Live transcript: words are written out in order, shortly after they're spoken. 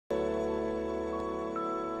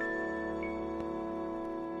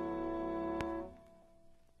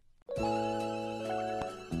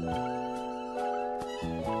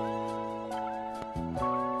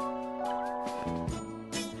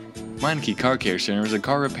Meineke Car Care Center is a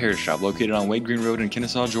car repair shop located on Wade Green Road in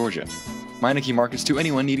Kennesaw, Georgia. Meineke markets to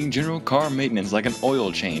anyone needing general car maintenance like an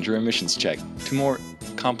oil change or emissions check, to more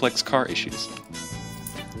complex car issues.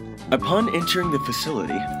 Upon entering the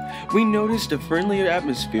facility, we noticed a friendly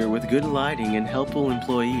atmosphere with good lighting and helpful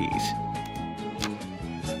employees.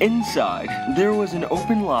 Inside, there was an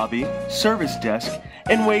open lobby, service desk,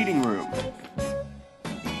 and waiting room.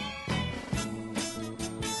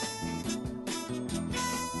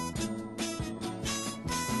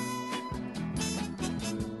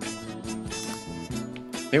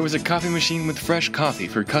 There was a coffee machine with fresh coffee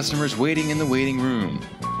for customers waiting in the waiting room.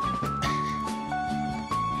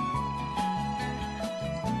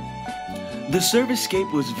 The Servicescape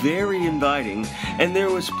was very inviting, and there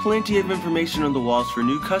was plenty of information on the walls for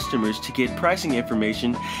new customers to get pricing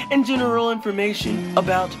information and general information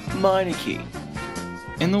about Meineke.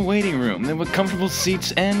 In the waiting room, there were comfortable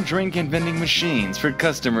seats and drink and vending machines for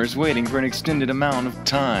customers waiting for an extended amount of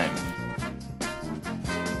time.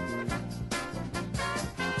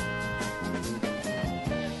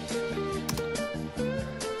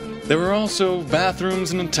 There were also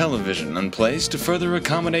bathrooms and a television in place to further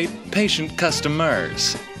accommodate patient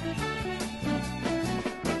customers.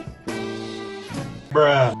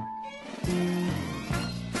 Bruh.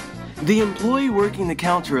 The employee working the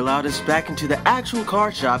counter allowed us back into the actual car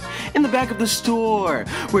shop in the back of the store,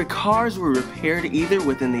 where cars were repaired either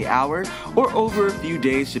within the hour or over a few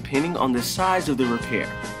days depending on the size of the repair.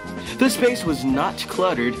 The space was not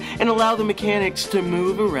cluttered and allowed the mechanics to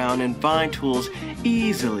move around and find tools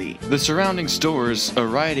easily. The surrounding stores, a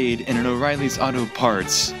Rite Aid and an O'Reilly's Auto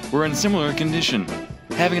Parts, were in similar condition.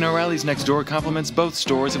 Having an O'Reilly's next door complements both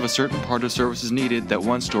stores if a certain part of services needed that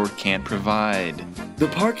one store can't provide. The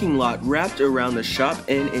parking lot wrapped around the shop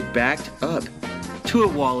and it backed up to a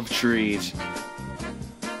wall of trees.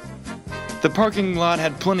 The parking lot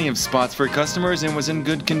had plenty of spots for customers and was in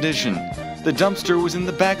good condition. The dumpster was in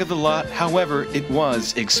the back of the lot, however, it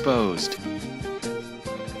was exposed.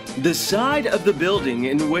 The side of the building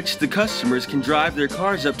in which the customers can drive their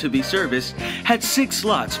cars up to be serviced had 6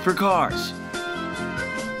 slots for cars.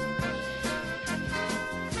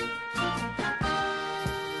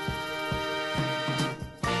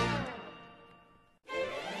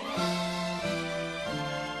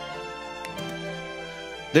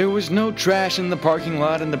 There was no trash in the parking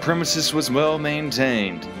lot and the premises was well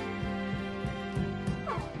maintained.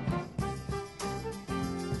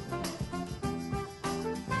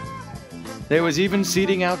 There was even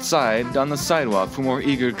seating outside on the sidewalk for more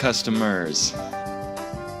eager customers.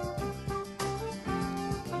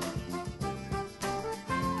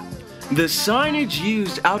 The signage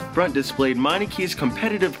used out front displayed Meineke's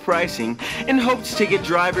competitive pricing in hopes to get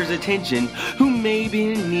drivers' attention who may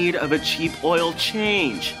be in need of a cheap oil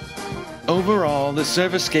change. Overall, the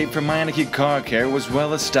Servicescape for Meineke Car Care was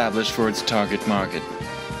well established for its target market.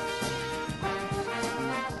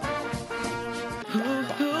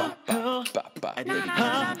 I did.